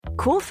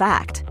Cool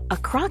fact, a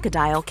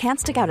crocodile can't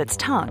stick out its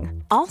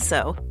tongue.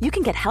 Also, you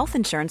can get health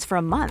insurance for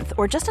a month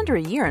or just under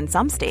a year in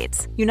some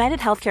states. United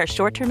Healthcare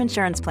short-term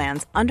insurance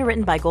plans,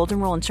 underwritten by Golden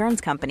Rule Insurance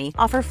Company,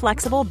 offer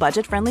flexible,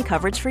 budget-friendly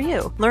coverage for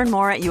you. Learn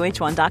more at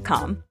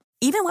uh1.com.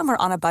 Even when we're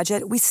on a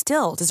budget, we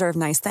still deserve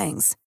nice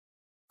things.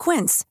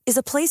 Quince is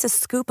a place to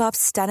scoop up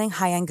stunning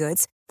high-end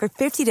goods for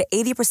 50 to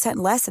 80%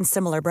 less than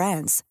similar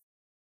brands.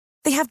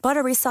 They have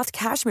buttery soft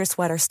cashmere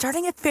sweaters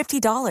starting at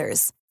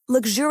 $50,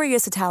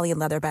 luxurious Italian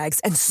leather bags,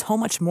 and so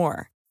much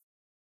more.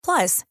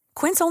 Plus,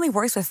 Quince only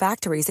works with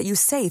factories that use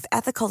safe,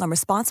 ethical, and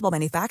responsible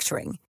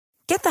manufacturing.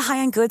 Get the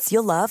high-end goods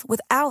you'll love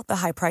without the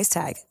high price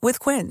tag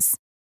with Quince.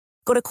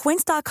 Go to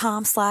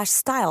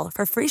quince.com/style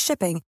for free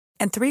shipping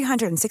and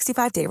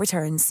 365-day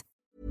returns.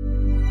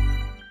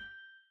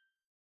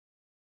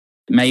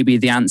 Maybe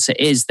the answer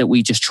is that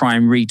we just try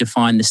and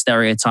redefine the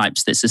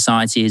stereotypes that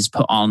society has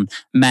put on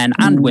men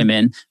and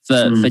women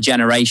for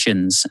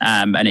generations.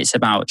 And it's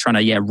about trying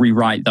to,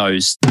 rewrite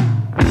those.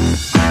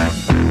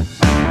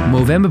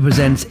 Movember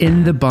presents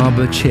In the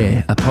Barber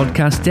Chair, a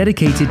podcast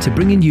dedicated to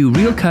bringing you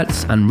real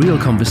cuts and real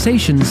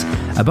conversations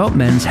about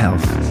men's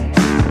health.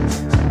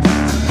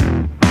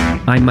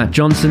 I'm Matt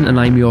Johnson and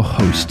I'm your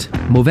host.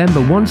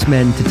 Movember wants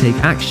men to take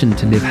action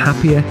to live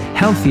happier,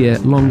 healthier,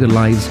 longer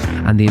lives,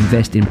 and they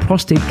invest in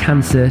prostate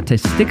cancer,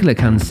 testicular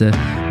cancer,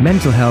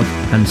 mental health,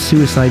 and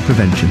suicide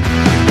prevention.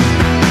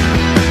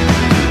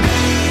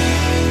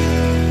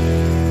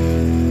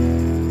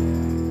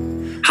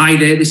 Hi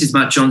there, this is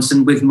Matt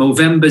Johnson with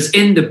Movember's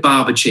In the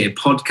Barber Chair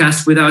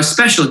podcast with our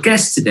special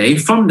guests today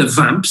from the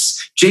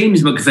Vamps,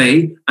 James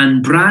McVeigh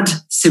and Brad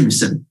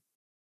Simpson.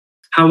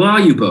 How are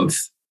you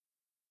both?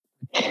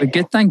 We're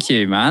good, thank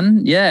you,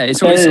 man. Yeah,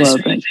 it's always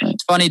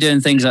it's funny doing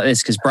things like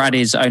this because Brad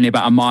is only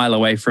about a mile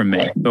away from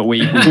me, but we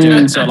do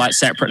it sort of like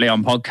separately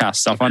on podcasts.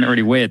 So I find it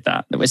really weird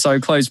that we're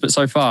so close but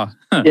so far.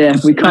 Yeah,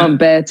 we can't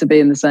bear to be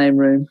in the same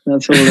room.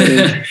 That's all it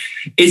is.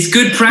 It's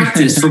good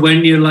practice for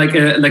when you're like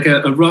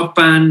a rock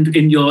band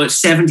in your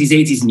 70s,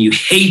 80s, and you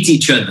hate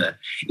each other.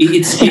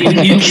 It's you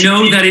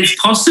know that it's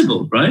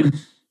possible, right?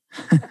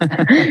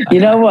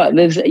 You know what?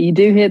 You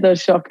do hear those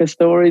shocker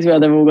stories where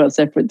they've all got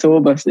separate tour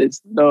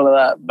buses and all of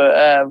that. But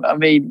I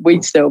mean,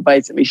 we still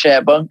basically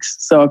share bunks,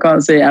 so I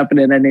can't see it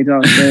happening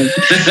anytime soon.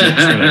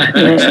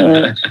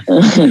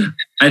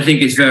 I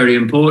think it's very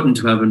important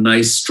to have a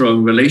nice,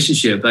 strong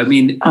relationship. I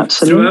mean,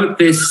 Throughout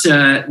this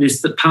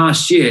the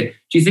past year,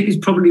 do you think it's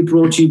probably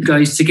brought you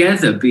guys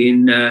together,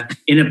 being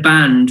in a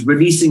band,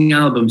 releasing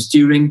albums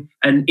during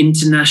an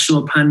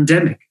international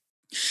pandemic?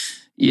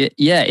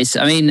 Yeah.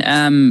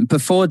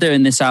 Before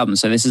doing this album,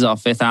 so this is our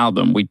fifth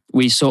album,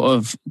 we sort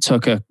of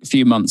took a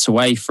few months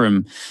away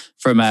from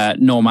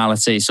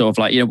normality, sort of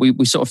like,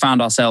 we sort of found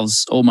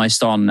ourselves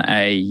almost on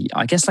a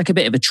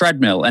bit of a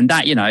treadmill, and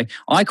that,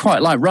 I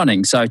quite like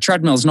running, so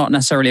treadmill's not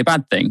necessarily a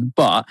bad thing,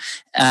 but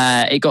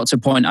it got to a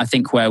point, I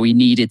think, where we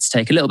needed to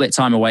take a little bit of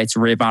time away to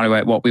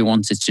reevaluate what we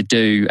wanted to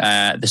do,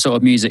 the sort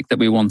of music that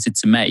we wanted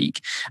to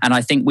make. And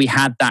I think we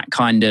had that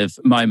kind of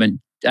moment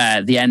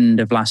the end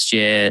of last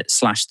year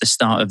 / the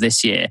start of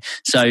this year.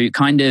 So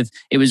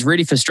it was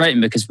really frustrating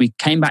because we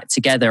came back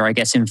together, I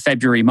guess, in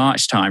February,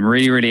 March time,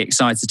 really, really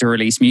excited to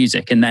release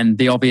music. And then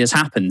the obvious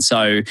happened.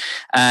 So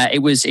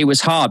it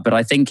was hard, but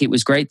I think it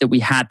was great that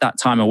we had that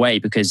time away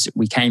because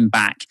we came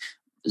back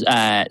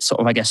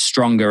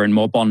stronger and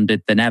more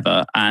bonded than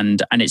ever.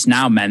 And it's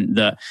now meant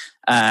that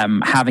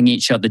having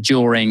each other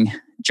during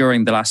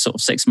the last sort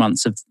of 6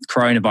 months of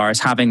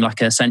coronavirus, having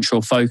like a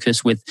central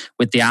focus with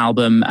the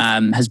album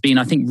has been,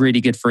 I think,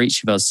 really good for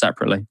each of us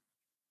separately.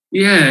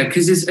 Yeah,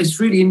 because it's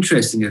really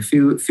interesting. A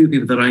few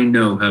people that I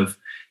know have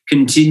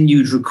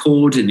continued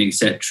recording,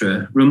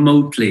 etc.,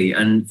 remotely,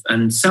 and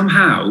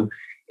somehow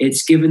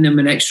it's given them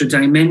an extra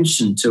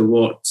dimension to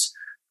what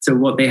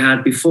they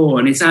had before.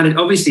 And it's added,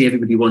 obviously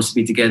everybody wants to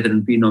be together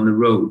and being on the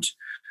road.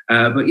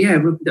 But yeah,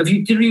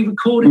 did you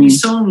record any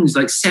songs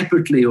like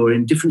separately or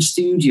in different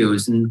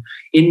studios and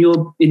in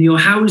your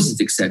houses,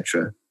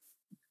 etc.?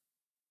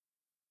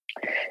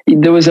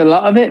 There was a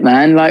lot of it,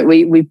 man. Like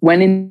we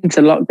went into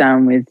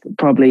lockdown with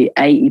probably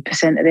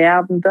 80% of the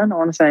album done. I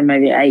want to say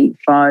maybe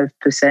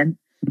 85%.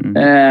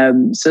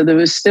 So there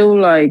was still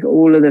like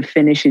all of the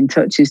finishing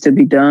touches to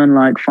be done,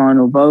 like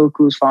final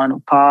vocals,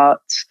 final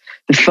parts.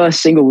 The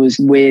first single was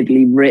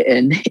weirdly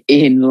written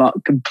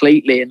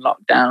completely in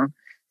lockdown.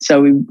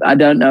 So I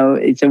don't know,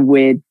 it's a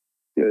weird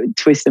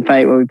twist of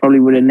fate where we probably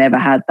would have never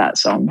had that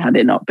song had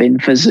it not been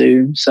for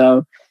Zoom.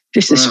 So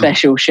just a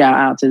special shout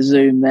out to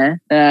Zoom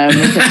there.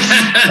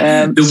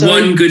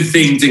 One good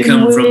thing to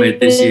come from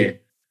it this year.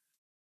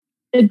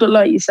 But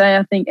like you say,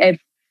 I think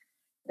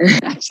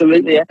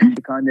absolutely, yeah.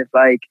 Kind of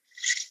like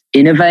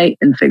innovate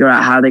and figure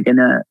out how they're going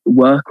to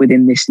work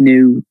within this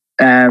new,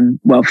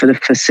 for the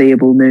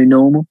foreseeable new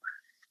normal.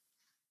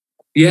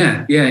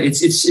 Yeah,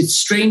 it's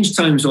strange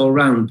times all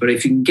around, but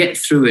if you can get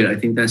through it, I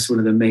think that's one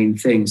of the main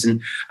things.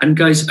 And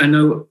guys, I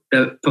know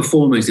that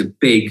performing is a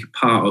big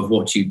part of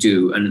what you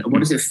do. And what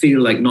does it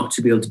feel like not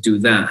to be able to do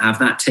that, have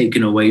that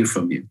taken away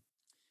from you?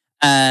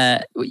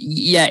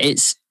 Yeah,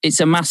 it's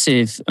a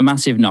massive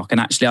knock. And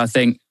actually, I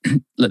think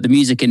look, the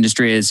music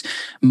industry is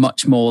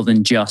much more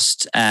than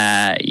just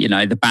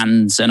the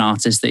bands and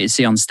artists that you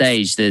see on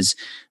stage. There's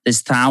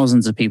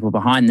thousands of people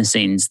behind the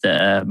scenes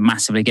that are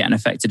massively getting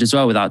affected as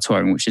well without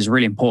touring, which is a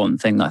really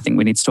important thing that I think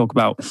we need to talk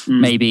about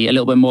maybe a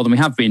little bit more than we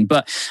have been.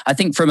 But I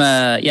think from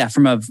a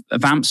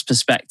Vamp's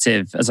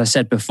perspective, as I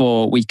said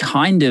before, we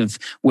kind of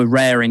were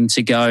raring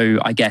to go,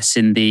 I guess,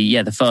 in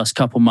the first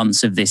couple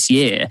months of this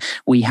year.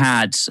 We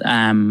had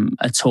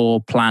a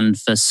tour planned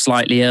for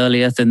slightly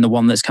earlier than the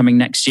one that's coming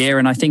next year.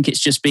 And I think it's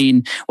just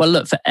been, well,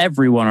 look, for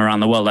everyone around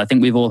the world, I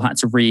think we've all had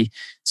to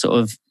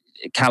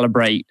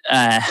calibrate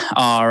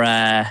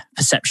our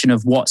perception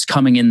of what's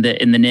coming in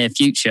the near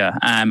future,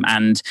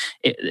 and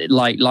it,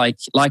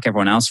 like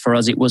everyone else, for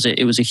us it was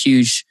a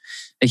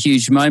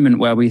huge moment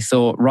where we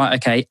thought, right,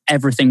 okay,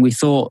 everything we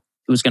thought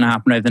was going to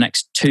happen over the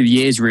next 2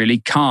 years really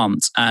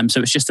can't.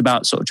 So it's just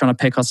about sort of trying to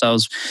pick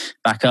ourselves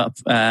back up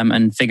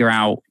and figure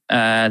out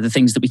the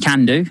things that we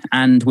can do.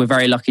 And we're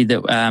very lucky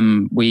that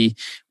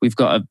we've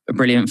got a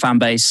brilliant fan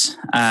base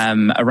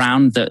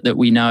around that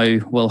we know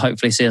will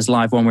hopefully see us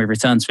live when we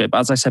return to it. But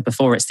as I said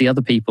before, it's the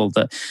other people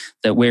that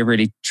we're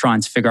really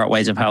trying to figure out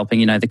ways of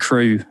helping, the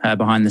crew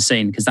behind the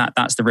scene, because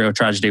that's the real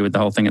tragedy with the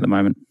whole thing at the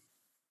moment.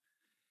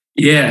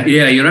 Yeah,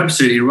 you're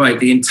absolutely right.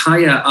 The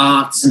entire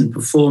arts and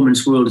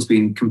performance world has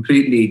been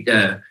completely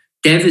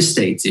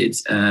devastated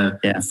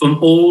from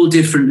all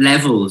different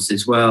levels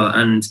as well.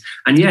 And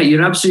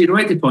you're absolutely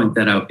right to point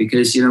that out,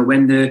 because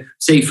when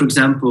say for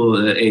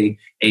example a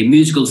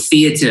musical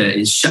theatre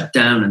is shut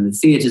down and the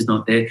theatre's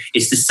not there,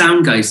 it's the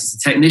sound guys, it's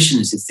the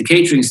technicians, it's the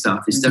catering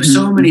staff. There's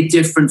so many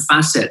different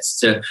facets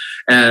to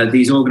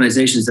these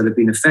organisations that have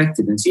been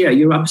affected. And so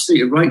you're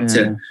absolutely right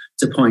to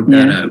point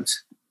that out.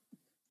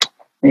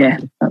 Yeah,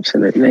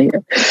 absolutely.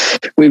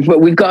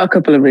 We've got a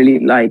couple of really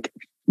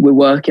we're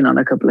working on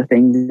a couple of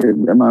things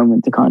at the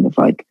moment to kind of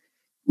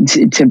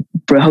to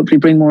hopefully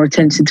bring more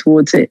attention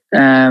towards it.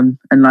 And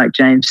like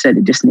James said,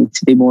 it just needs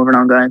to be more of an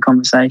ongoing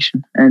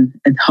conversation, and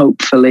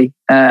hopefully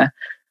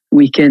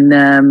we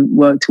can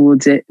work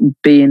towards it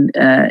being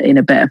in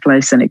a better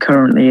place than it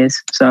currently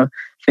is. So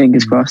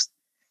fingers crossed.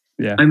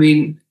 Yeah, I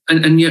mean,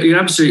 and you're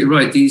absolutely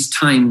right. These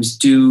times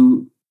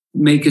do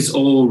make us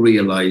all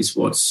realize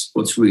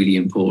what's really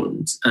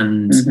important,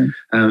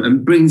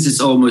 and brings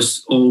us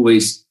almost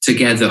always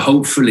together,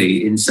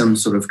 hopefully in some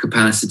sort of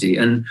capacity.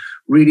 And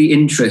really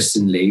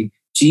interestingly,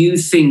 do you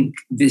think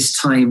this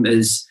time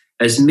has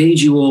made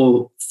you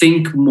all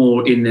think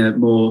more in a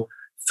more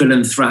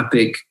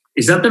philanthropic,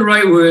 is that the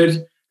right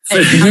word?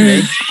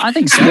 I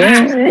think so.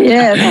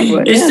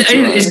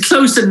 It's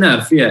close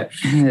enough. Your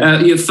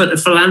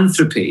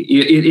philanthropy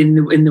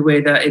in the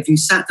way that if you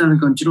sat down and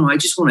gone, do you know, I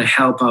just want to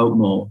help out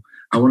more.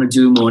 I want to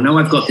do more. Now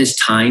I've got this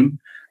time.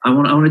 I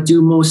want to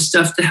do more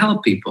stuff to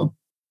help people.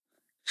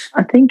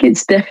 I think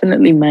it's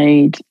definitely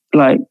made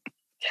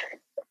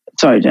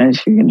sorry, James,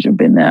 if you're going to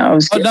jump in there.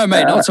 No,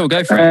 mate, not at all.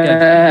 Go for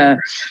it.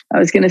 I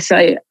was going to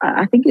say,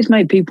 I think it's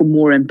made people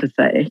more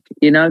empathetic,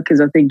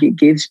 because I think it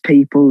gives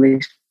people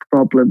this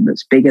problem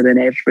that's bigger than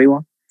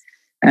everyone.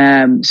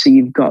 So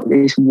you've got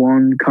this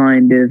one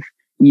kind of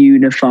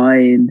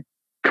unifying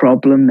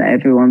problem that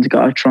everyone's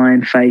got to try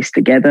and face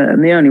together.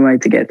 And the only way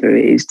to get through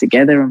it is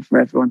together, and for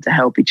everyone to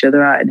help each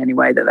other out in any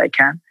way that they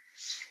can.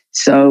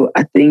 So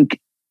I think,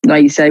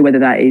 like you say, whether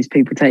that is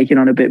people taking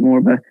on a bit more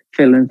of a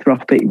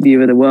philanthropic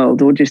view of the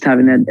world, or just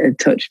having a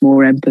touch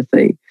more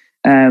empathy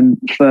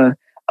for,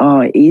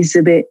 it is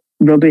a bit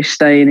rubbish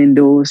staying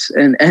indoors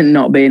and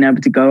not being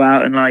able to go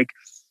out, and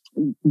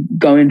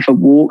going for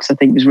walks, I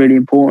think was really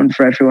important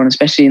for everyone,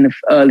 especially in the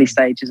early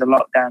stages of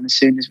lockdown. As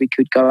soon as we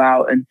could go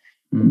out and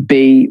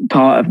be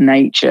part of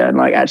nature and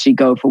actually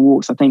go for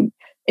walks, I think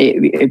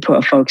it put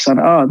a focus on,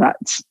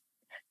 that's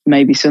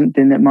maybe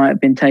something that might have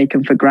been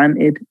taken for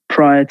granted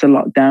prior to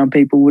lockdown.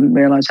 People wouldn't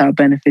realize how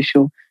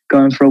beneficial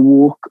going for a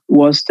walk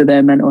was to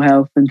their mental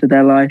health and to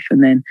their life.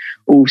 And then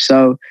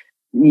also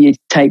you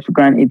take for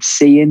granted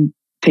seeing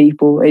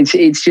people.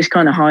 It's just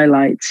kind of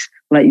highlights,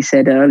 like you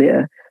said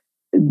earlier,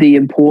 the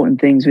important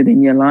things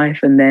within your life,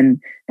 and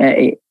then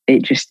it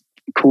just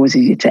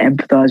causes you to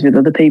empathize with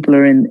other people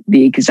who are in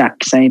the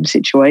exact same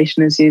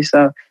situation as you.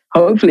 So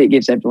hopefully it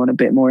gives everyone a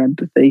bit more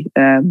empathy.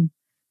 And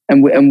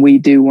we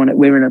do want it.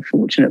 We're in a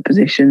fortunate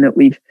position that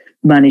we've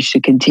managed to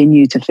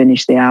continue to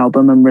finish the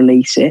album and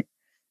release it.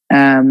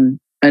 And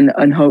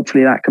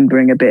hopefully that can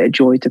bring a bit of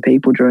joy to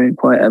people during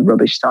quite a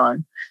rubbish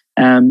time.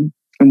 And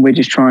we're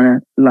just trying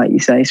to, like you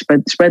say,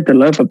 spread the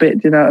love a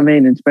bit, do you know what I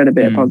mean? And spread a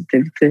bit of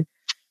positivity.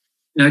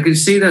 I can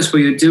see that's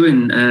what you're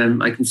doing.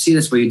 I can see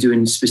that's what you're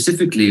doing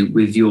specifically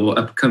with your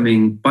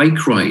upcoming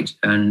bike ride.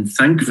 And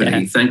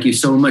thankfully, thank you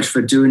so much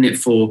for doing it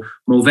for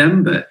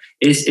Movember.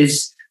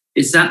 Is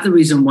that the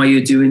reason why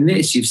you're doing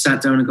this? You've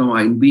sat down and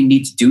gone, we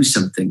need to do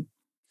something.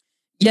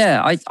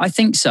 Yeah, I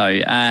think so.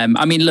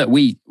 I mean, look,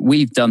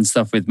 we've done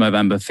stuff with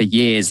Movember for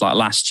years. Like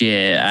last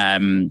year,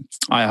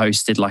 I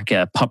hosted like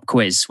a pub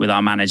quiz with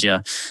our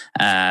manager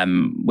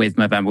with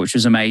Movember, which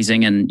was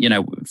amazing. And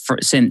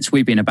since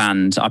we've been a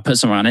band, I put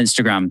something on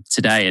Instagram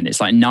today, and it's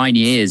like 9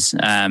 years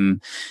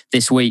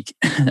this week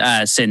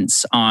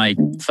since I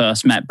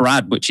first met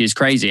Brad, which is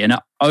crazy. And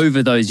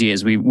over those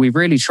years, we've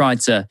really tried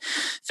to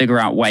figure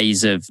out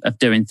ways of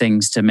doing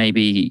things to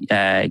maybe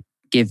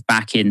give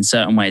back in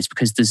certain ways,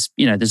 because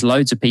there's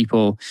loads of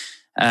people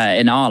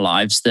in our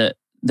lives that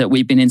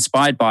we've been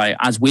inspired by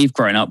as we've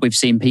grown up. We've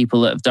seen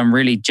people that have done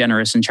really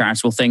generous and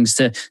charitable things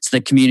to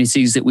the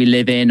communities that we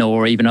live in,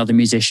 or even other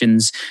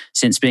musicians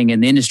since being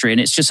in the industry.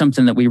 And it's just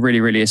something that we really,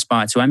 really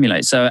aspire to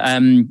emulate. So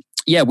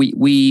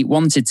we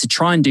wanted to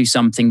try and do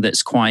something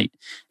that's quite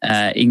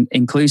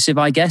inclusive,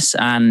 I guess.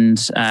 And,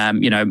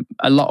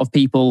 a lot of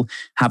people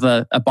have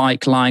a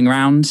bike lying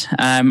around.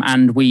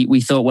 And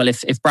we thought, well,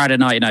 if Brad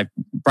and I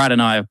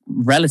are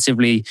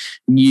relatively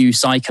new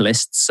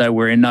cyclists, so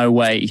we're in no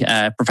way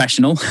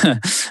professional,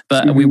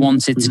 but we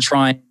wanted to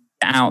try and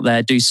get out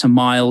there, do some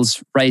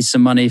miles, raise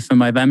some money for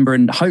Movember,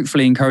 and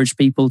hopefully encourage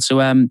people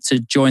to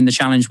join the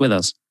challenge with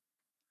us.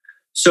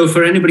 So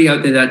for anybody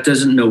out there that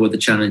doesn't know what the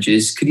challenge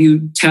is, could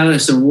you tell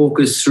us and walk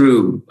us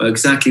through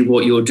exactly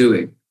what you're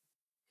doing?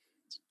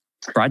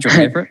 Brad, your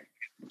favorite?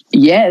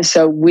 Yeah,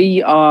 so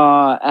we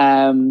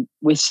are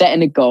we're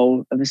setting a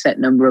goal of a set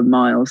number of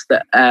miles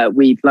that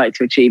we'd like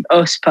to achieve.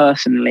 Us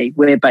personally,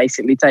 we're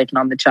basically taking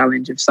on the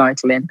challenge of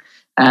cycling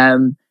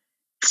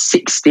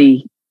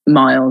 60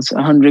 miles,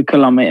 100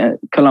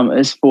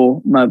 kilometers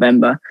for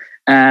Movember.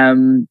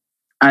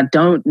 I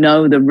don't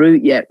know the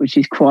route yet, which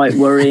is quite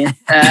worrying. So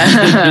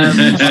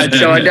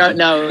I don't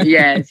know.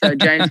 Yeah, so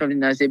James probably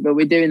knows it, but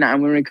we're doing that,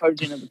 and we're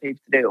encouraging other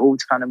people to do it all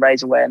to kind of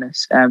raise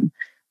awareness.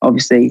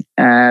 Obviously,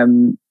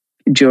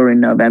 during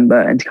November,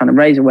 and to kind of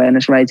raise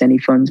awareness, raise any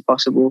funds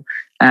possible,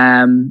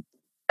 and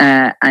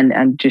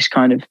just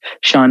kind of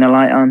shine a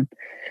light on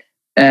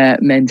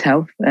men's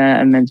health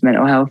and men's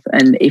mental health.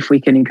 And if we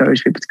can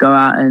encourage people to go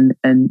out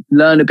and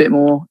learn a bit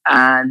more,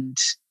 and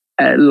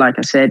like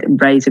I said,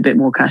 raise a bit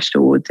more cash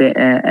towards it,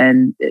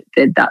 and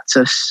that's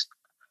us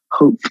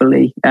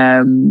hopefully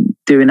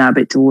doing our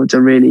bit towards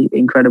a really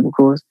incredible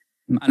cause.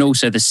 And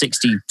also the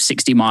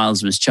 60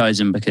 miles was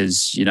chosen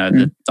because,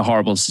 the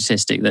horrible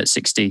statistic that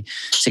 60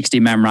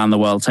 men around the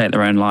world take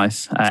their own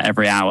life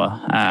every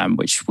hour,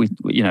 which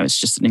it's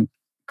just an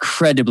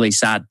incredibly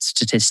sad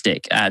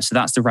statistic. So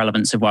that's the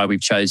relevance of why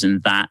we've chosen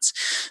that.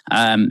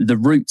 The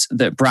route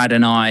that Brad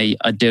and I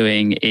are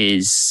doing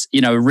is,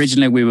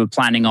 originally we were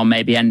planning on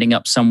maybe ending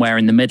up somewhere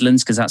in the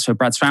Midlands, because that's where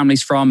Brad's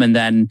family's from. And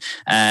then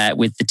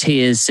with the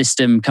tiers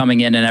system coming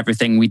in and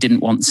everything, we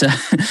didn't want to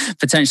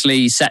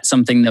potentially set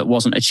something that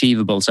wasn't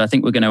achievable. So I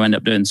think we're going to end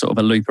up doing sort of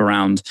a loop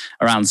around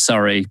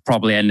Surrey,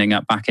 probably ending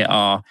up back at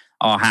our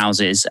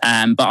houses.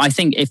 But I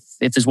think if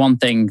there's one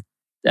thing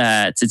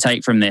to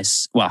take from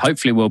this, well,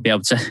 hopefully we'll be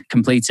able to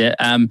complete it,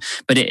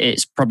 but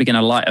it's probably going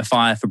to light a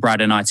fire for Brad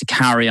and I to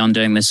carry on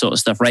doing this sort of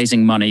stuff,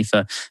 raising money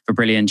for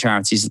brilliant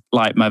charities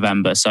like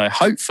Movember. So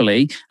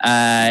hopefully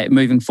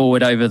moving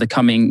forward over the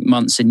coming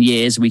months and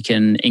years, we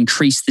can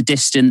increase the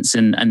distance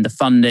and the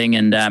funding,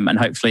 and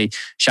hopefully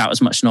shout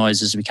as much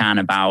noise as we can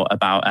about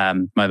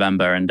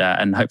Movember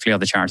and hopefully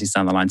other charities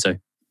down the line too.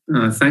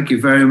 Oh, thank you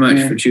very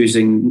much for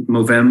choosing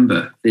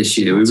Movember this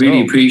year. We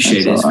really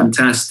appreciate it. It's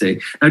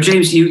fantastic. Now,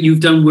 James, you've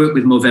done work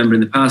with Movember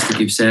in the past, like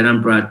you've said,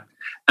 and Brad.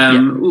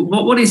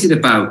 What is it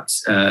about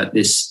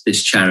this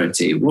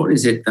charity? What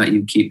is it that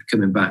you keep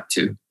coming back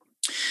to?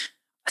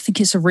 I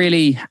think it's a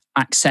really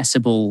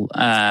accessible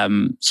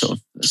sort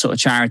of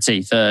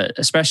charity for,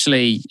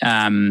 especially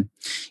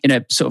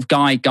sort of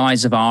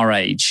guys of our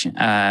age.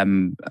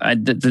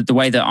 The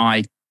way that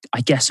I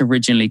guess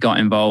originally got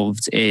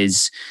involved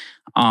is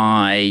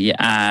I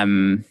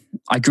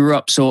grew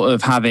up sort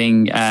of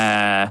having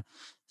a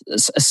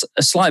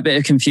slight bit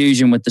of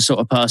confusion with the sort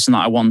of person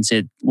that I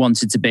wanted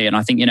to be. And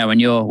I think, when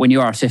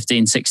you are a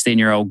 15,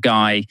 16-year-old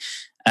guy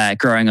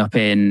growing up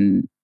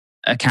in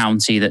a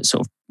county that's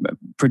sort of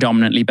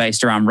predominantly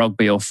based around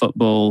rugby or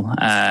football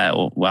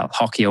or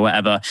hockey or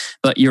whatever,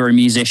 but you're a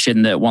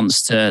musician that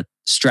wants to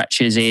stretch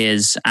his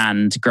ears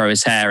and grow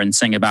his hair and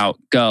sing about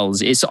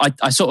girls.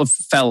 I sort of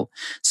felt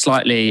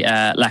slightly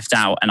left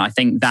out, and I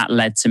think that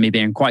led to me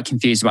being quite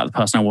confused about the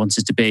person I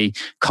wanted to be.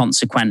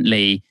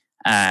 Consequently,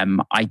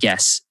 I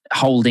guess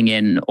holding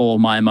in all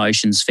my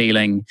emotions,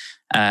 feeling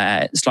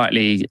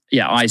slightly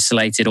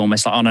isolated,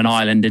 almost like on an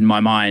island in my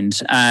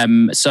mind.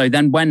 So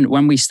then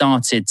when we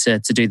started to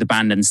do the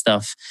band and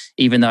stuff,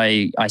 even though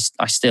I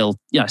still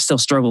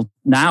struggle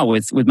now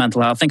with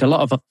mental health, I think a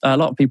lot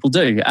of people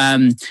do.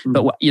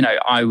 But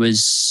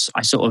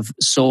I sort of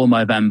saw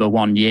Movember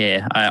one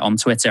year on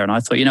Twitter, and I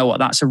thought,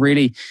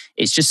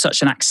 it's just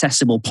such an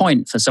accessible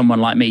point for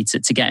someone like me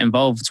to get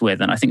involved with.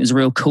 And I think there's a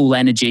real cool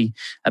energy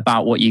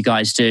about what you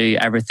guys do,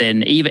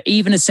 everything,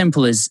 even as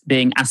simple as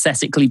being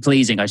aesthetically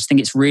pleasing. I just think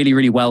it's really,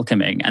 really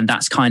welcoming. And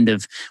that's kind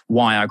of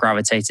why I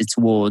gravitated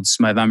towards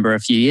Movember a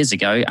few years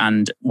ago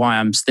and why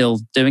I'm still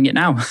doing it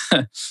now.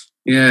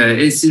 Yeah,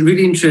 it's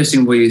really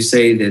interesting what you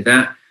say there,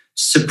 that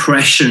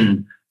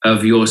suppression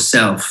of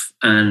yourself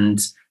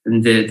and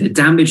the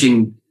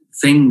damaging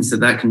things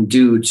that can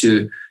do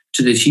to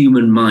the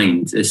human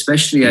mind.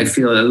 Especially, I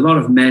feel a lot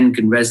of men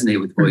can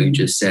resonate with what you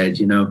just said,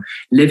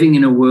 living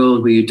in a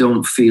world where you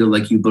don't feel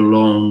like you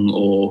belong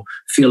or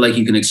feel like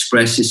you can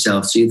express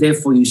yourself. So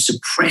therefore you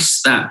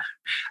suppress that.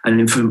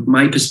 And from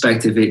my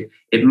perspective, it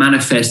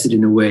manifested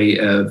in a way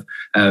of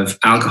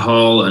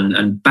alcohol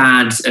and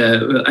bad.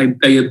 I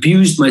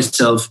abused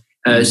myself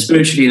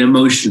spiritually and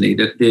emotionally.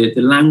 The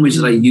language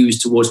that I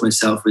used towards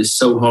myself was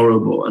so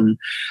horrible. And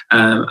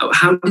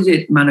how did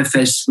it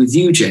manifest with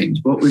you, James?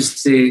 What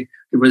was the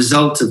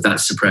result of that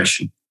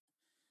suppression?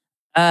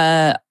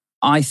 I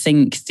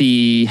think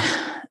the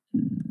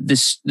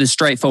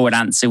straightforward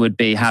answer would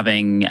be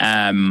having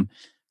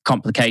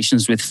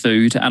complications with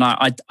food. And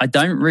I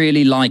don't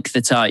really like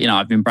that,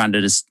 I've been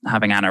branded as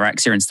having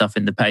anorexia and stuff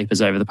in the papers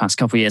over the past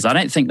couple of years. I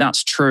don't think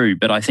that's true,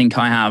 but I think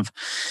I have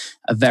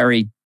a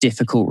very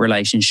difficult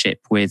relationship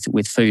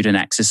with food and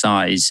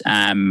exercise.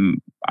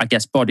 I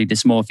guess body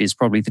dysmorphia is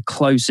probably the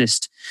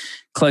closest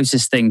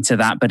thing to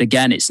that. But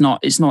again, it's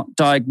not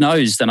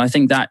diagnosed. And I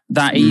think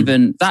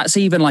that's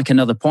even like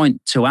another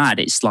point to add.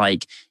 It's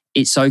like,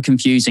 it's so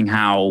confusing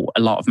how a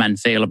lot of men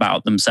feel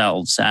about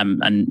themselves.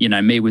 And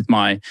me with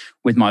my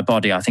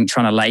body, I think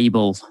trying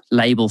to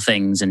label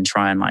things and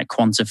try and like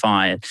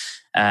quantify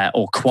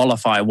or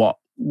qualify what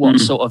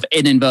sort of,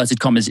 in inverted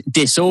commas,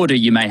 disorder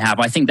you may have.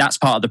 I think that's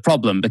part of the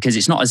problem, because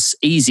it's not as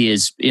easy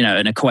as,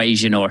 an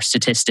equation or a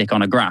statistic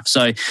on a graph.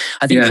 So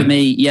I think for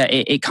me,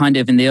 it kind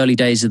of, in the early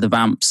days of the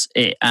Vamps,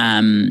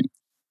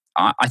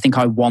 I think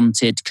I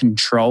wanted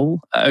control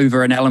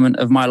over an element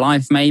of my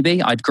life.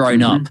 Maybe I'd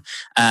grown up,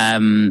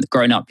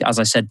 as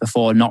I said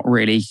before, not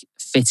really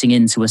fitting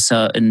into a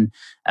certain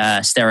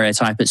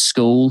stereotype at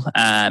school,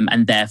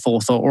 and therefore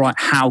thought, all right,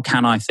 how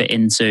can I fit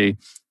into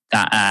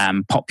that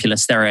popular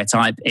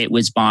stereotype? It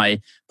was by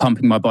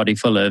pumping my body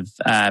full of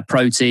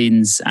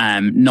proteins,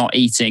 not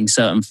eating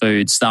certain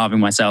foods, starving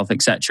myself,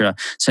 etc.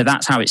 So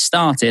that's how it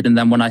started. And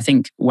then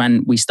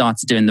when we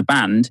started doing the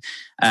band,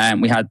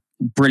 we had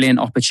brilliant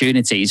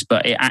opportunities,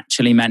 but it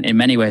actually meant in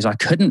many ways I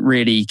couldn't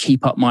really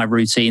keep up my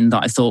routine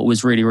that I thought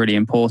was really, really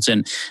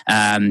important,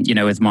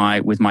 with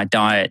my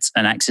diet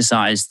and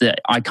exercise, that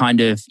I kind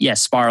of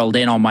spiraled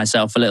in on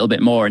myself a little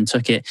bit more and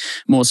took it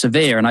more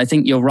severe. And I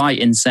think you're right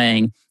in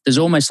saying there's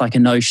almost like a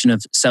notion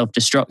of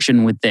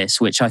self-destruction with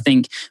this, which I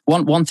think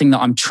one thing that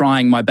I'm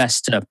trying my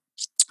best to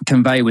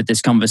convey with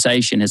this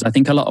conversation is I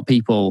think a lot of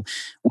people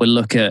will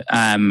look at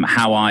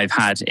how I've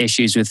had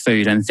issues with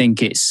food and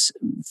think it's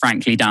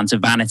frankly down to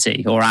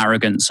vanity or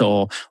arrogance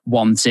or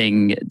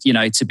wanting,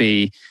 to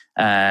be,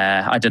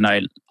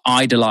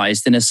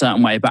 idolized in a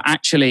certain way. But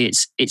actually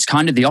it's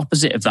kind of the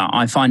opposite of that.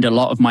 I find a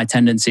lot of my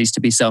tendencies to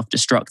be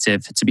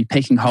self-destructive, to be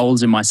picking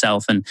holes in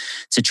myself and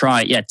to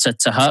try,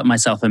 to hurt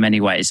myself in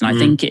many ways. And I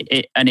think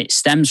it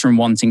stems from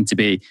wanting to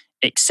be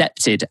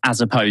accepted as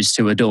opposed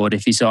to adored,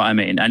 if you see what I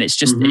mean. And it's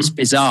just, it's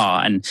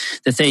bizarre. And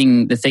the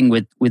thing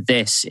with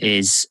this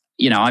is,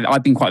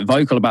 I've been quite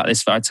vocal about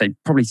this for, I'd say,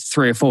 probably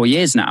 3 or 4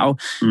 years now.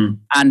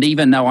 And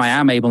even though I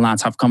am able now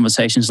to have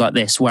conversations like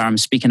this, where I'm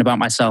speaking about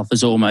myself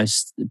as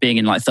almost being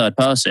in like third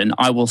person,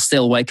 I will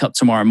still wake up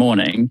tomorrow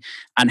morning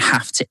and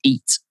have to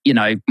eat,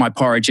 my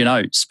porridge and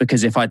oats,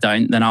 because if I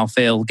don't, then I'll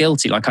feel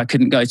guilty. Like I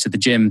couldn't go to the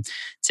gym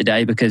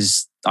today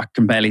because I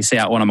can barely see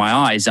out one of my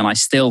eyes, and I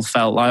still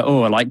felt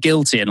like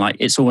guilty, and like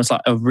it's almost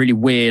like a really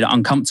weird,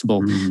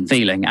 uncomfortable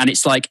feeling. And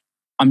it's like,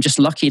 I'm just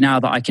lucky now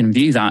that I can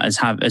view that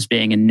as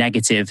being a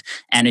negative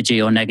energy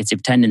or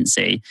negative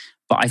tendency.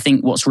 But I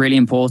think what's really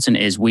important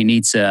is we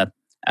need to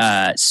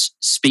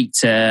speak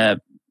to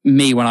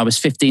me when I was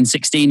 15,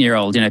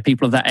 16-year-old,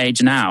 people of that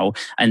age now,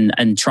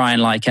 and try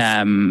and like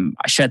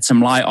shed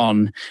some light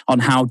on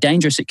how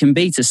dangerous it can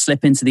be to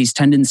slip into these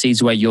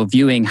tendencies where you're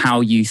viewing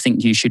how you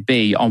think you should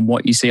be on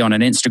what you see on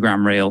an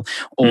Instagram reel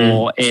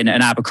or in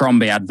an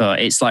Abercrombie advert.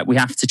 It's like we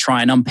have to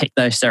try and unpick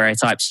those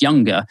stereotypes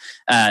younger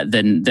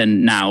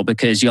than now,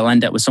 because you'll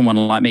end up with someone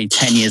like me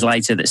 10 years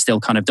later that's still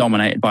kind of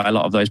dominated by a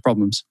lot of those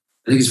problems.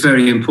 I think it's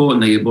very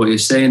important that what you're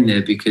saying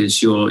there,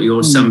 because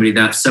you're somebody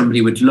that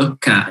somebody would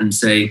look at and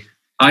say,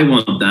 I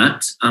want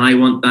that, and I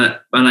want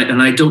that,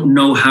 and I don't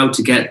know how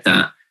to get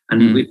that.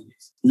 And with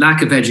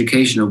lack of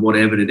education or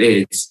whatever it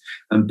is,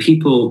 and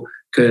people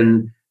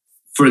can,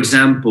 for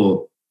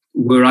example,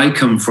 where I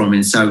come from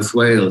in South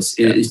Wales,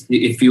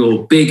 if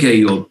you're bigger,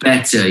 you're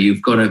better.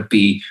 You've got to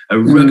be a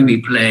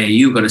rugby player.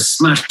 You've got to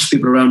smash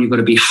people around. You've got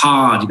to be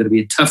hard. You've got to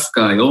be a tough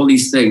guy. All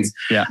these things.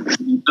 Yeah.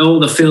 All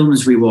the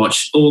films we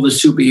watch, all the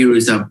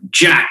superheroes are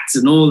jacked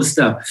and all the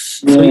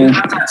stuff. Yeah. So you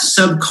have that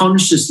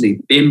subconsciously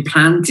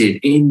implanted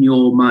in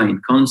your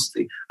mind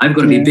constantly. I've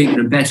got to be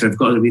bigger and better. I've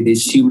got to be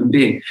this human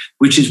being,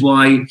 which is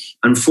why,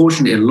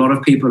 unfortunately, a lot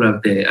of people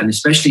out there, and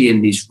especially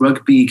in these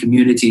rugby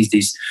communities,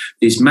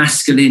 these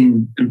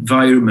masculine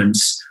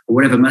environments, or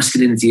whatever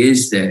masculinity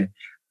is there,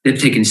 they've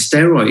taken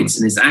steroids,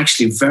 and it's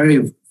actually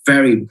very,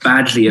 very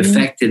badly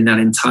affecting that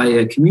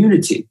entire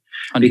community.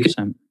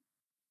 100%.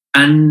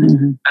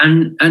 And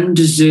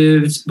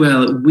undeserved,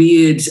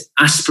 weird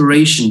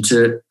aspiration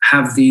to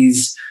have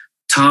these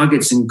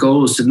targets and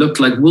goals to look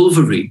like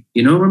Wolverine.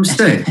 You know what I'm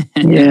saying?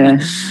 Yeah.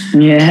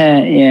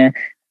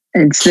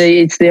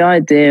 It's the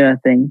idea, I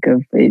think,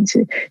 of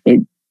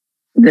the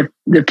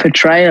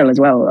portrayal as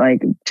well.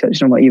 Like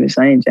touching on what you were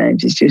saying,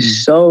 James, it's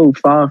just so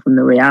far from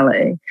the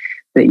reality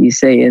that you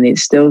see, and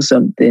it's still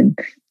something.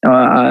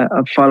 I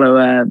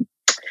follow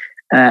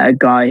a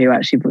guy who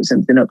actually put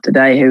something up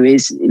today who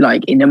is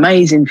like in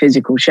amazing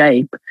physical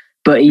shape,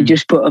 but he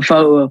just put a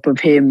photo up of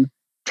him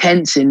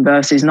tensing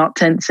versus not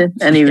tensing,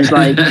 and he was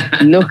like,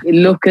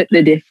 look at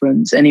the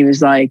difference, and he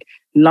was like,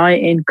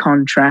 light in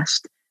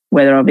contrast,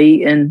 whether I've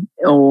eaten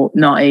or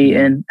not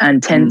eaten,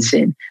 and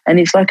tensing, and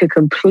it's like a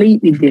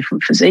completely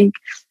different physique,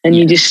 and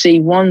you just see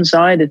one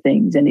side of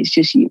things, and it's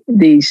just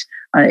these.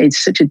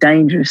 It's such a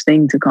dangerous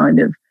thing to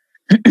kind of,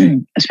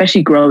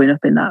 especially growing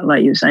up in that,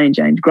 like you were saying,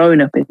 James,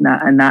 growing up in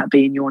that and that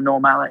being your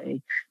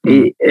normality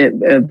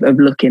of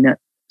looking at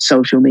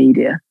social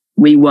media.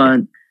 We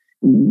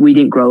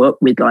didn't grow up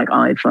with like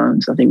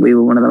iPhones. I think we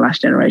were one of the last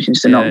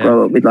generations to not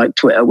grow up with like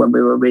Twitter when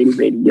we were really,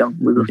 really young.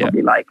 We were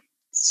probably like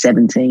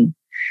 17.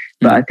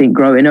 But I think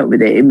growing up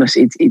with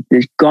it,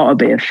 there's got to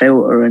be a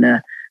filter and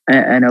a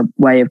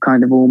way of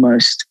kind of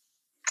almost,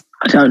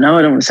 I don't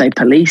want to say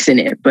policing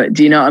it, but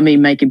do you know what I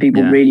mean? Making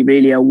people really,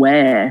 really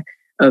aware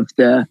of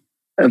the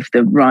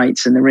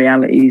rights and the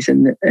realities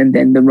and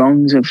then the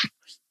wrongs of,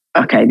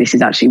 okay, this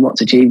is actually what's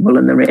achievable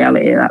and the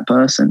reality of that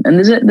person. And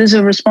there's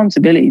a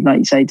responsibility, like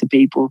you say, to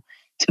people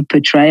to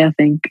portray, I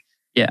think,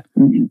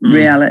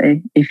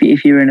 reality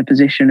if you're in a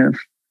position of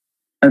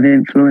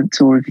influence,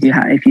 or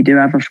if you do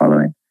have a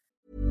following.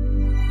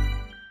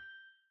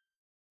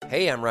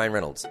 Hey, I'm Ryan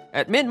Reynolds.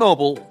 At Mint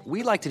Mobile,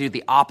 we like to do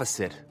the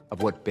opposite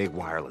of what Big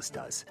Wireless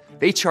does.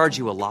 They charge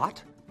you a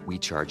lot, we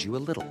charge you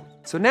a little.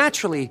 So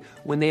naturally,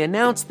 when they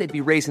announced they'd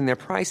be raising their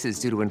prices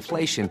due to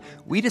inflation,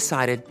 we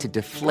decided to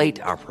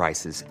deflate our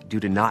prices due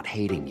to not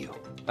hating you.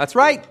 That's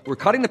right. We're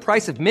cutting the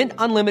price of Mint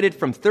Unlimited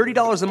from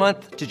 $30 a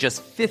month to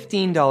just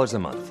 $15 a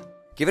month.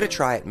 Give it a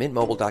try at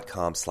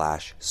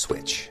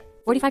mintmobile.com/switch.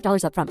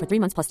 $45 up front for 3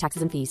 months plus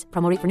taxes and fees.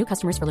 Promo rate for new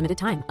customers for limited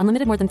time.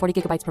 Unlimited more than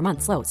 40 gigabytes per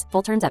month slows.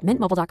 Full terms at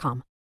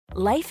mintmobile.com.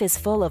 Life is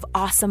full of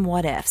awesome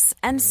what-ifs,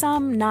 and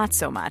some not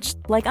so much,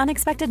 like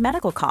unexpected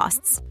medical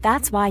costs.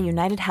 That's why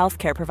United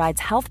Healthcare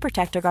provides Health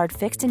Protector Guard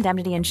fixed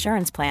indemnity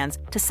insurance plans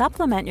to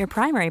supplement your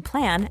primary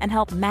plan and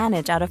help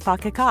manage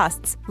out-of-pocket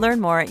costs.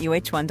 Learn more at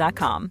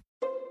uh1.com.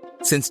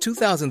 Since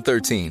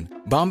 2013,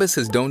 Bombas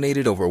has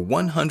donated over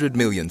 100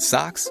 million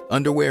socks,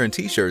 underwear, and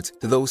T-shirts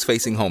to those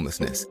facing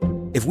homelessness.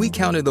 If we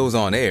counted those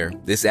on air,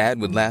 this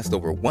ad would last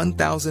over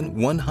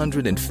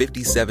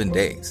 1,157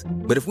 days.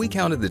 But if we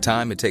counted the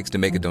time it takes to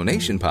make a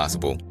donation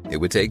possible, it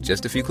would take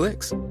just a few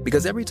clicks.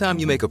 Because every time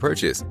you make a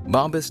purchase,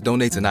 Bombas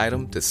donates an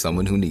item to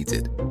someone who needs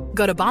it.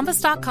 Go to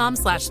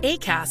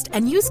bombas.com/ACAST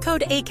and use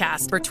code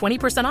ACAST for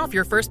 20% off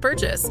your first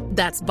purchase.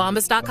 That's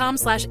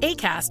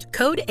bombas.com/ACAST,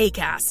 code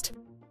ACAST.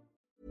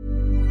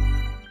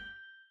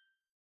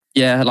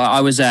 Yeah, like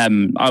I was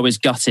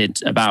gutted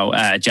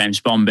about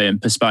James Bond being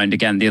postponed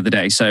again the other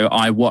day. So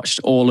I watched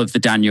all of the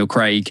Daniel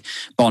Craig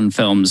Bond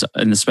films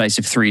in the space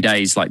of 3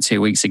 days, like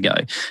 2 weeks ago.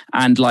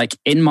 And like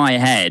in my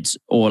head,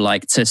 or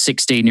like to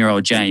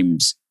 16-year-old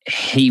James,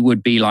 he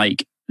would be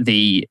like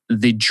the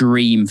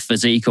dream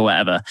physique or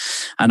whatever.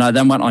 And I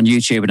then went on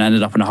YouTube and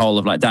ended up in a hole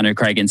of like Daniel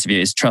Craig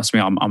interviews. Trust me,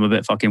 I'm a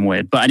bit fucking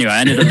weird. But anyway, I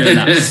ended up doing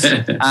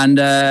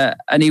that.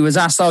 And he was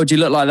asked, "Oh, do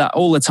you look like that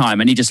all the time?"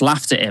 And he just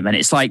laughed at him. And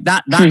it's like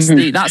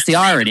that's the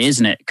irony,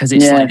 isn't it? Because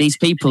it's like these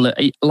people that,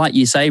 like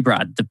you say,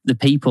 Brad, the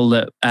people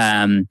that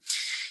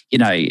you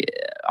know,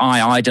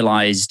 I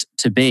idolized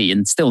to be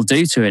and still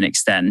do to an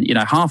extent, you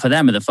know, half of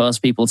them are the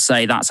first people to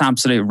say that's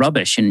absolute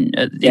rubbish. And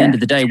at the end of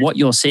the day, what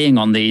you're seeing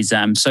on these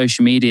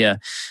social media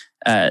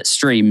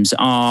streams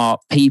are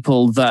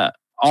people that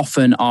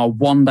often are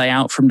one day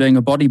out from doing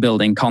a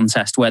bodybuilding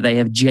contest where they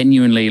have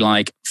genuinely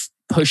like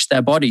pushed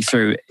their body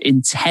through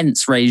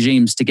intense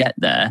regimes to get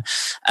there.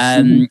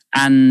 And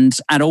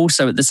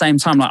also at the same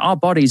time, like our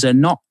bodies are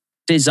not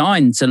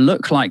designed to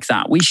look like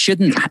that. We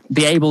shouldn't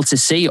be able to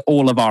see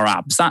all of our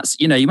abs. That's,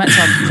 you know, you're meant to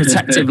have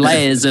protective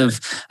layers of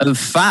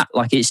fat.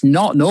 Like it's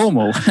not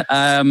normal. So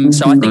I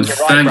think you're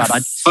right,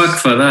 Brad. Fuck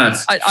for that.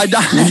 I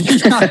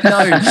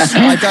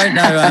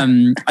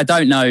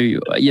don't know.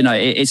 You know,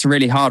 it's a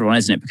really hard one,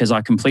 isn't it? Because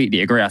I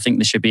completely agree. I think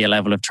there should be a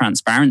level of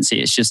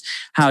transparency. It's just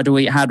how do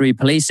we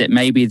police it?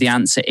 Maybe the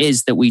answer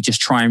is that we just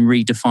try and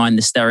redefine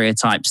the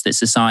stereotypes that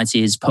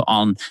society has put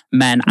on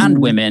men and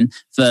women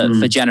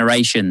for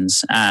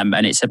generations.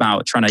 And it's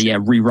about trying to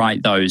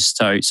rewrite those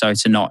so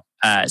to not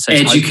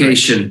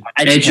education,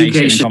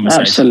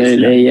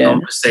 absolutely,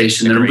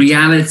 conversation and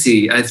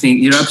reality. I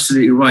think you're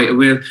absolutely right.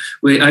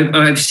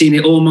 I've seen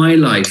it all my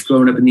life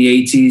growing up in the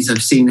 80s.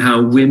 I've seen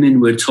how women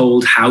were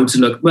told how to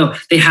look. Well,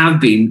 they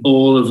have been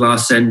all of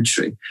last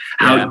century.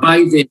 How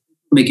by then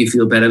make you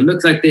feel better.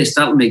 Look like this,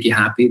 that'll make you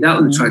happy.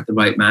 That'll attract the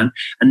right man.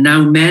 And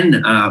now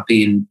men are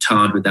being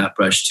tarred with that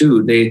brush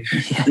too.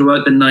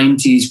 Throughout the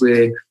 90s,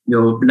 where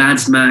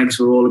lads mags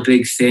were all a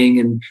big thing,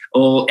 and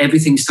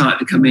everything started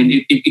to come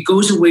in. It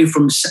goes away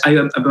from.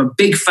 I'm a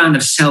big fan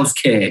of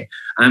self-care.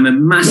 I'm a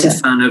massive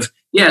fan of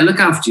look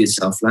after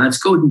yourself, lads.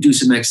 Go and do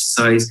some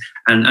exercise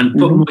and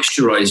put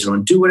moisturizer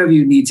on. Do whatever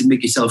you need to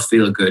make yourself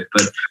feel good.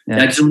 But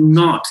I do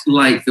not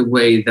like the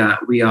way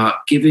that we are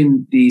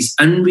giving these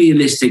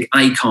unrealistic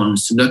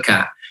icons to look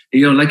at.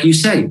 Like you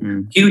say,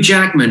 Hugh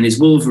Jackman is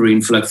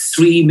Wolverine for like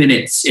 3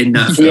 minutes in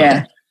that film.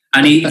 Yeah.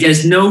 And he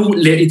does no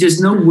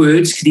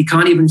words, because he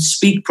can't even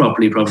speak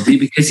properly, probably,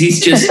 because he's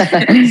just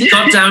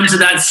got down to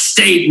that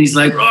state, and he's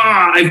like,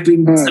 I've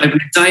been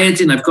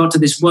dieting. I've got to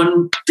this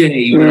one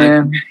day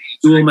where I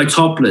do all my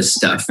topless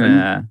stuff,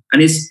 and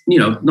it's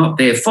not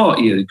their fault.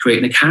 You're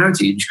creating a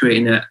character. You're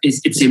creating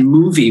it's a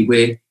movie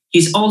where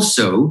he's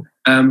also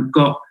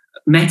got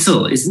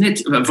metal, isn't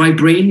it?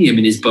 Vibranium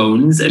in his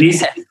bones, and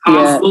he's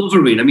half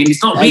Wolverine. I mean,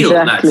 he's not real.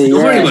 Exactly.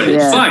 Don't worry about it.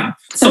 It's fine.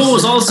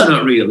 Thor's also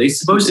not real. He's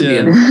supposed to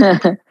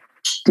be.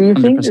 Do you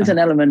think 100%. There's an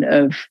element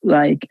of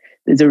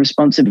there's a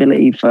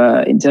responsibility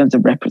in terms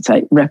of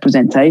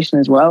representation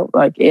as well?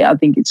 I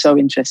think it's so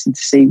interesting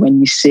to see when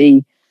you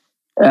see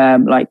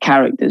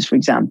characters, for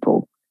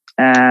example,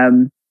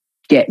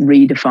 get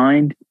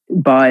redefined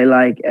by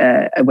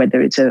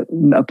whether it's a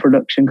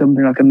production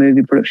company, like a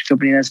movie production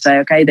company, and say,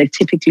 okay, they've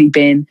typically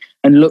been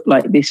and looked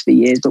like this for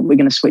years, but we're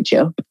going to switch it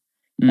up.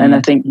 And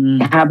I think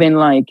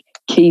having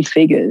key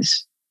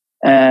figures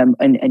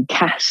and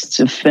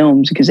casts of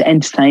films, because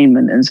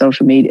entertainment and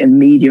social media and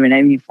media in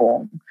any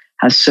form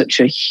has such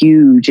a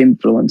huge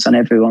influence on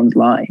everyone's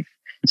life.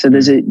 So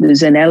there's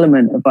an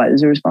element of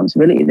there's a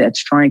responsibility there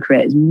to try and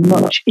create as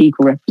much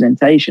equal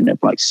representation of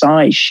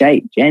size,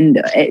 shape,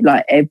 gender,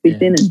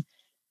 everything,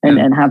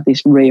 and have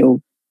this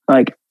real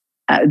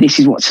this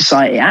is what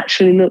society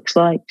actually looks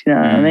like. Do you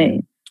know what I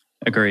mean?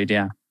 Agreed.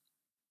 Yeah.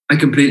 I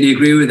completely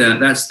agree with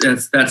that.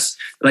 That's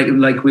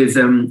like with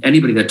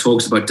anybody that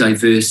talks about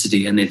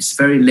diversity, and it's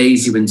very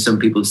lazy when some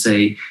people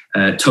say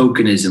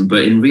tokenism,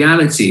 but in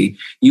reality,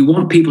 you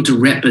want people to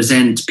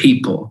represent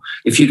people.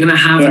 If you're going to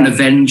have an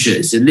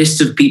Avengers, a list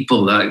of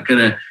people that are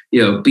going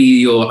to be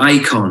your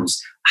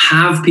icons,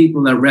 have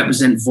people that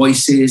represent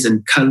voices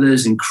and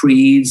colors and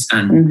creeds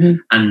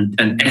and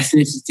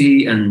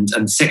ethnicity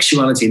and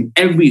sexuality and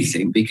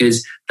everything,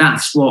 because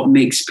that's what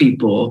makes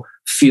people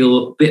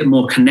feel a bit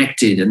more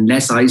connected and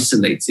less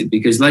isolated.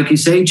 Because like you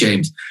say,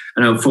 James,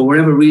 for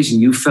whatever reason,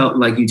 you felt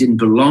like you didn't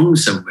belong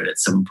somewhere at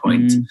some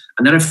point,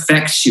 and that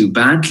affects you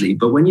badly.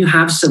 But when you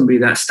have somebody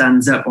that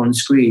stands up on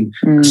screen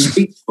and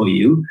speaks for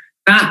you,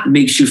 that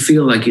makes you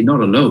feel like you're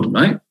not alone,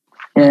 right?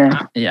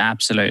 Yeah,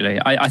 absolutely.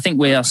 I think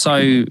we are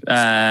so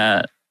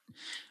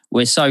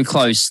we're so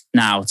close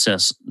now to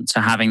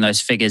having those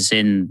figures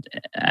in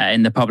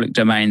the public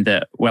domain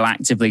that will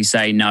actively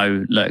say,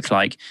 no, look,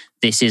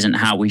 this isn't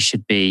how we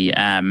should be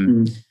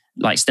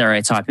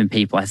stereotyping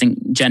people. I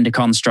think gender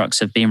constructs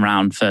have been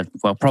around for,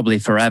 probably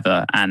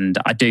forever. And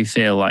I do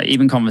feel like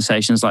even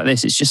conversations like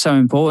this, it's just so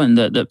important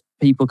that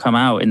people come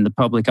out in the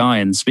public eye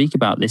and speak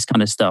about this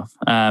kind of stuff.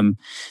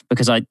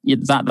 Because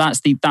that's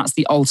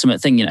the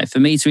ultimate thing, for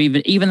me to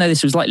even though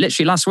this was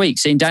literally last week,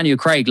 seeing Daniel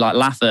Craig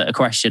laugh at a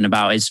question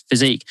about his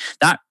physique,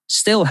 that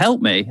still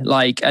helped me.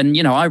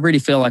 And I really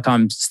feel like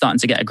I'm starting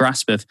to get a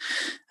grasp of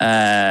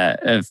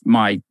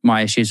my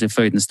issues with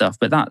food and stuff,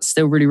 but that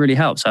still really, really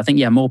helps. So I think,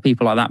 more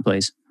people like that,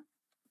 please.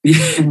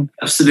 Yeah,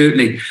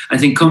 absolutely. I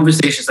think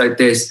conversations like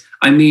this,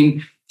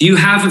 you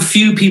have a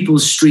few people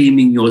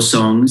streaming your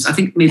songs. I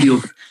think maybe a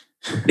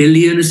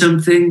billion or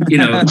something,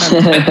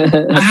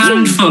 a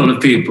handful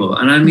of people.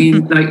 And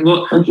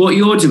what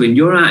you're doing,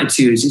 your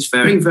attitude is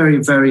very, very,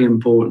 very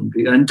important.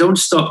 And don't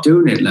stop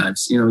doing it,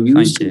 lads.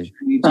 Use social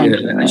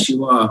media as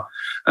you are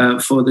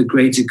for the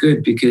greater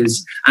good,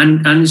 because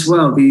and as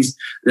well,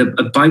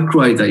 a bike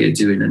ride that you're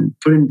doing and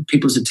putting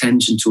people's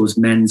attention towards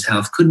men's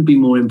health couldn't be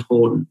more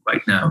important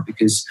right now,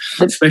 because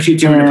especially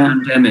during a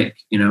pandemic,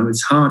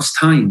 it's hard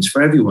times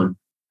for everyone.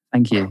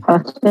 Thank you. I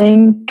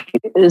think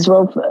as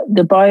well,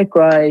 the bike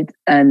ride,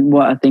 and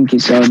what I think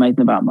is so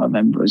amazing about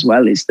Movember as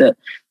well, is that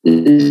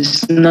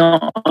there's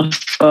not a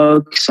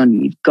focus on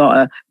you've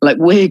got to,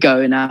 we're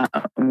going out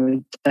and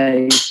we're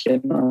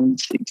taking on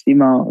 60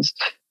 miles,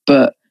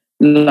 but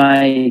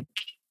oh,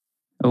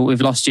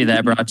 we've lost you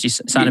there, Brad. You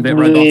sound a bit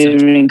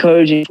robotic. We're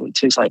encouraging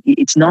to,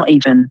 it's not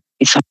even,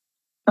 it's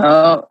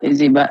oh,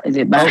 is it back? Is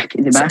it back?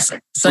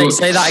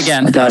 Say that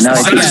again. I don't know.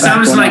 It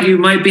sounds like you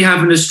might be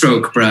having a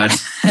stroke, Brad.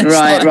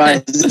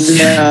 Right.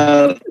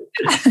 No,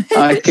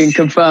 I can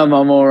confirm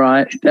I'm all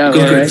right. Don't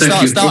worry.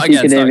 Start again.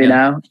 You can hear me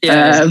now.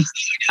 Yeah.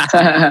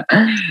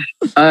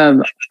 I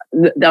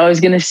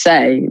was going to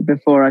say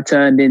before I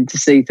turned into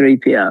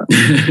C-3PO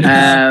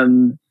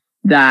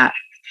that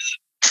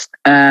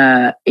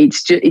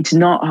it's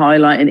not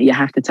highlighting that you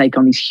have to take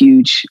on these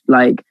huge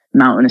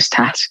mountainous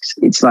tasks.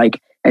 It's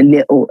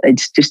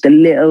it's just a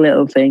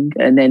little thing,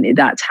 and then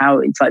that's how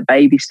it's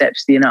baby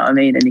steps. Do you know what I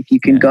mean? And if you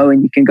can go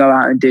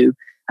out and do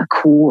a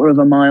quarter of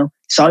a mile,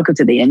 cycle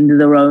to the end of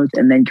the road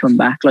and then come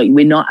back. Like,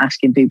 we're not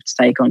asking people to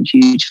take on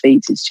huge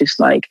feats. It's just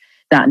like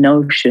that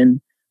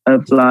notion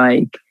of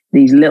like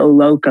these little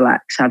local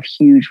acts have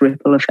huge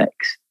ripple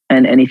effects.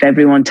 And if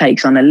everyone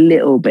takes on a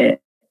little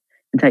bit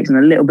and takes on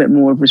a little bit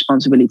more of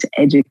responsibility to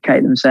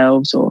educate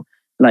themselves, or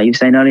like you were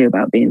saying earlier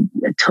about being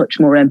a touch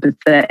more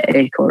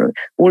empathetic, or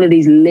all of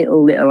these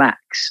little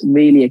acts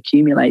really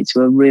accumulate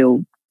to a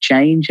real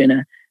change.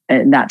 And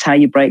that's how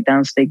you break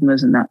down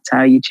stigmas, and that's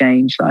how you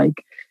change,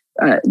 like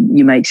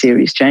you make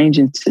serious change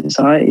in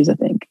societies, I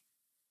think.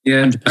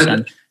 Yeah,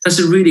 100%. That's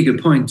a really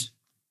good point.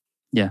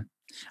 Yeah.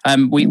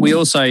 We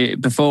also,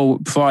 before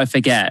I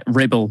forget,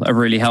 Ribble are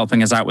really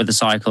helping us out with the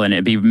cycle, and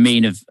it'd be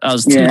mean of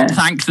us to not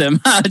thank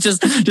them.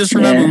 just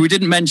remember, we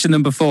didn't mention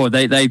them before.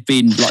 They've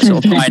been like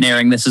sort of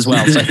pioneering this as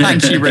well. So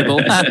thank you,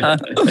 Ribble. No,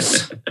 that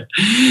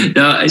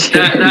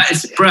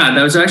is, Brad,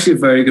 that was actually a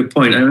very good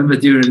point. I remember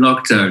during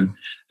lockdown,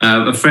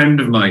 a friend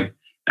of mine,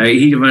 I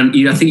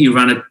think he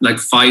ran like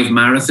 5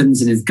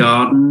 marathons in his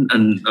garden.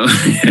 And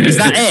is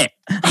that it?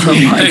 Oh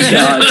my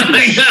God.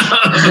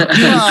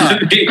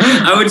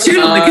 I would sit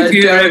on the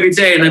computer every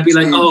day and I'd be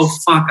like, oh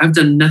fuck, I've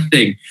done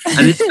nothing.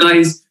 And this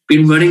guy's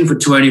been running for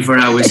 24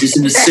 hours just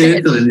in a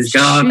circle in his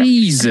garden.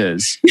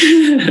 Jesus.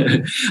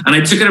 And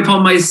I took it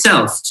upon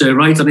myself to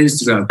write on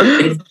Instagram,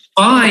 it's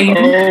fine.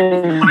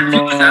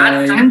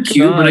 Thank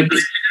you. But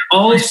it's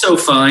also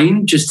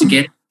fine just to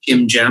get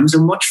gym jams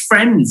and watch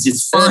Friends.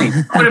 It's fine.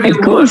 Whatever you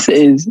want. Of course it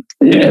is.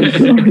 Yeah, of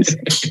course.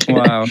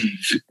 Wow.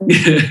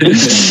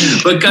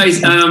 But guys,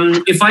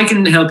 if I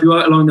can help you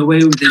out along the way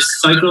with this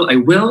cycle, I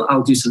will.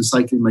 I'll do some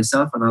cycling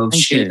myself and I'll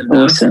share them.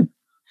 Awesome.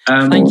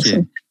 Thank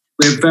you.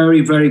 We're very,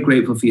 very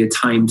grateful for your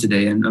time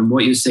today, and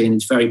what you're saying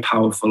is very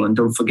powerful, and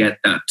don't forget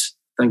that.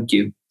 Thank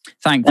you.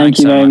 Thank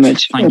you very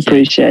much. I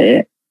appreciate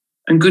it.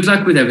 And good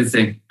luck with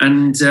everything.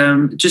 And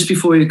just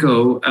before you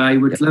go, I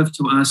would love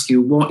to ask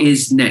you, what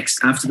is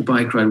next after the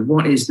bike ride?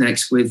 What is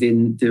next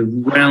within the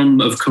realm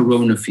of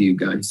Corona for you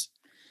guys?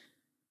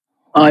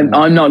 I'm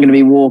not going to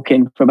be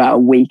walking for about a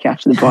week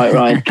after the bike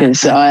ride,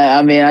 because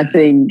I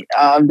think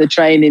the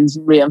training's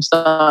I'm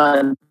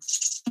starting to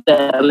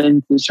settle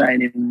into the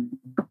training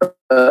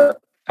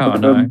about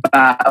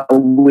a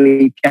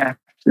week after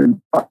the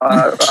bike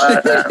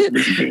ride.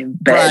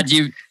 Brad,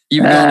 you've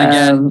gone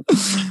again.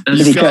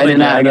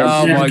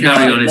 Oh my God!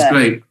 Carry on, it's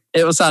great.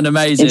 It will sound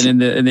amazing in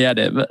the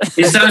edit, but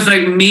it sounds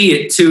like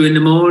me at 2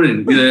 a.m.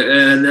 Am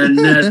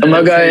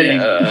I going?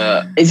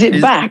 Is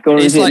it back or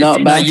is it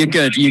not back? No, you're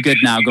good. You're good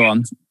now. Go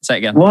on. Say it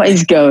again. What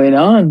is going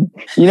on?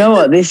 You know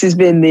what? This has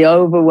been the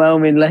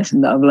overwhelming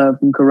lesson that I've learned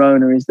from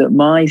Corona, is that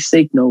my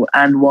signal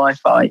and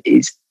Wi-Fi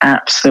is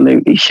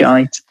absolutely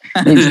shite.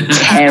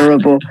 It's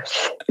terrible.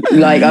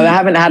 Like, I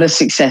haven't had a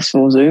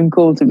successful Zoom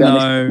call, to be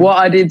honest. What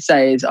I did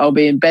say is I'll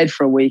be in bed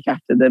for a week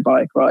after the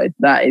bike ride.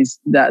 That's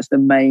the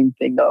main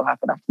thing that will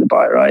happen after the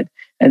bike ride.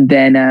 And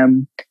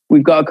then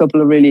we've got a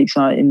couple of really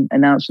exciting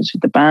announcements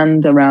with the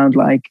band around,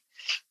 like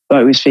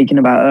we were speaking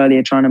about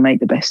earlier, trying to make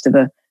the best of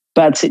a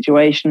bad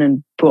situation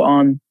and put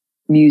on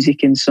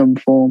music in some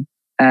form.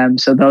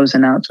 So those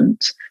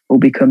announcements will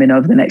be coming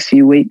over the next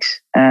few weeks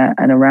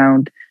and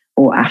around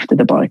or after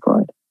the bike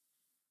ride.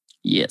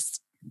 Yes.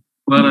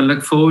 Well, I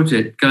look forward to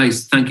it.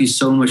 Guys, thank you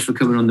so much for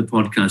coming on the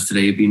podcast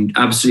today. You've been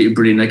absolutely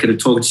brilliant. I could have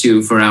talked to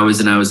you for hours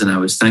and hours and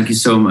hours. Thank you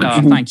so much.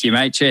 Oh, thank you,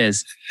 mate.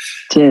 Cheers.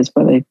 Cheers,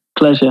 buddy.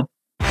 Pleasure.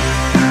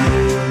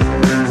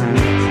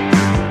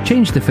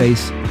 Change the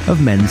face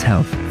of men's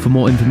health. For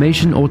more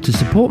information or to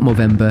support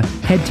Movember,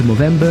 head to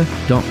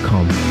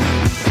Movember.com.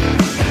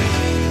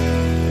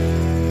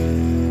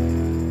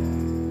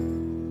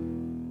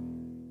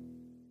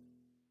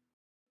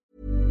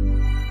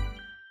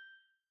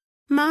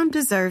 Mom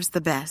deserves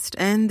the best,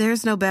 and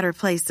there's no better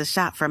place to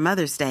shop for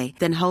Mother's Day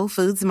than Whole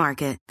Foods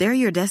Market. They're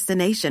your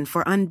destination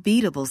for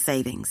unbeatable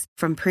savings,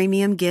 from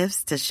premium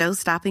gifts to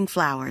show-stopping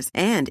flowers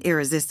and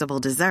irresistible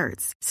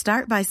desserts.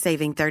 Start by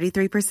saving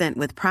 33%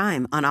 with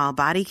Prime on all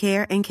body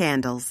care and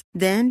candles.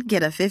 Then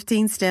get a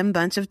 15-stem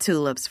bunch of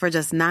tulips for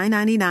just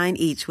 $9.99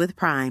 each with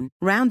Prime.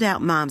 Round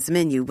out Mom's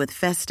menu with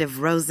festive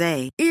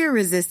rosé,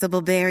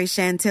 irresistible berry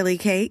chantilly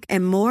cake,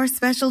 and more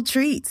special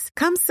treats.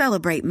 Come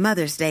celebrate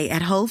Mother's Day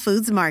at Whole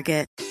Foods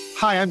Market.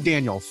 Hi, I'm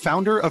Daniel,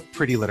 founder of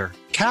Pretty Litter.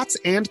 Cats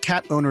and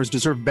cat owners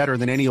deserve better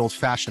than any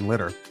old-fashioned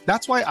litter.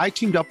 That's why I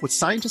teamed up with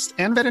scientists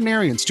and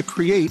veterinarians to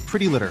create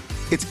Pretty Litter.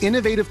 Its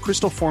innovative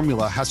crystal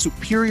formula has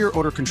superior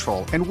odor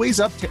control and weighs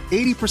up to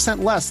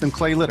 80% less than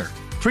clay litter.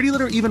 Pretty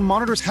Litter even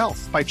monitors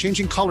health by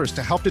changing colors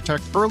to help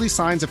detect early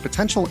signs of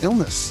potential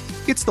illness.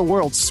 It's the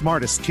world's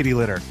smartest kitty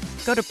litter.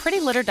 Go to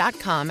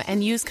prettylitter.com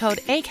and use code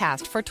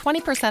ACAST for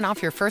 20%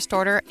 off your first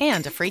order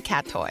and a free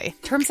cat toy.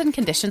 Terms and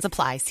conditions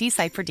apply. See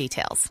site for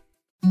details.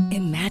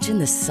 Imagine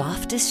the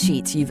softest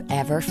sheets you've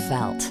ever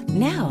felt.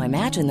 Now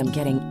imagine them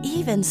getting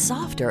even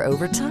softer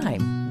over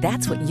time.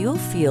 That's what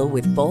you'll feel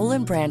with Boll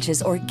 &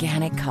 Branch's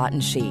organic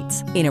cotton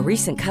sheets. In a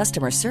recent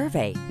customer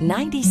survey,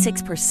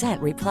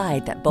 96%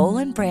 replied that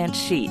Boll & Branch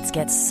sheets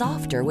get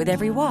softer with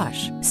every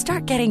wash.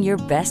 Start getting your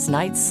best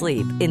night's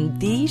sleep in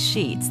these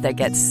sheets that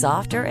get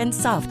softer and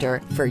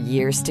softer for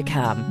years to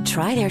come.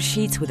 Try their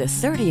sheets with a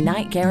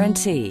 30-night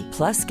guarantee.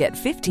 Plus, get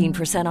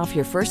 15% off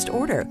your first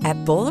order at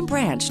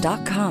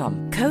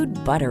bollandbranch.com. Code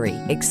BUTTERY.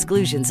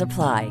 Exclusions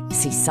apply.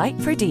 See site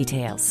for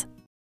details.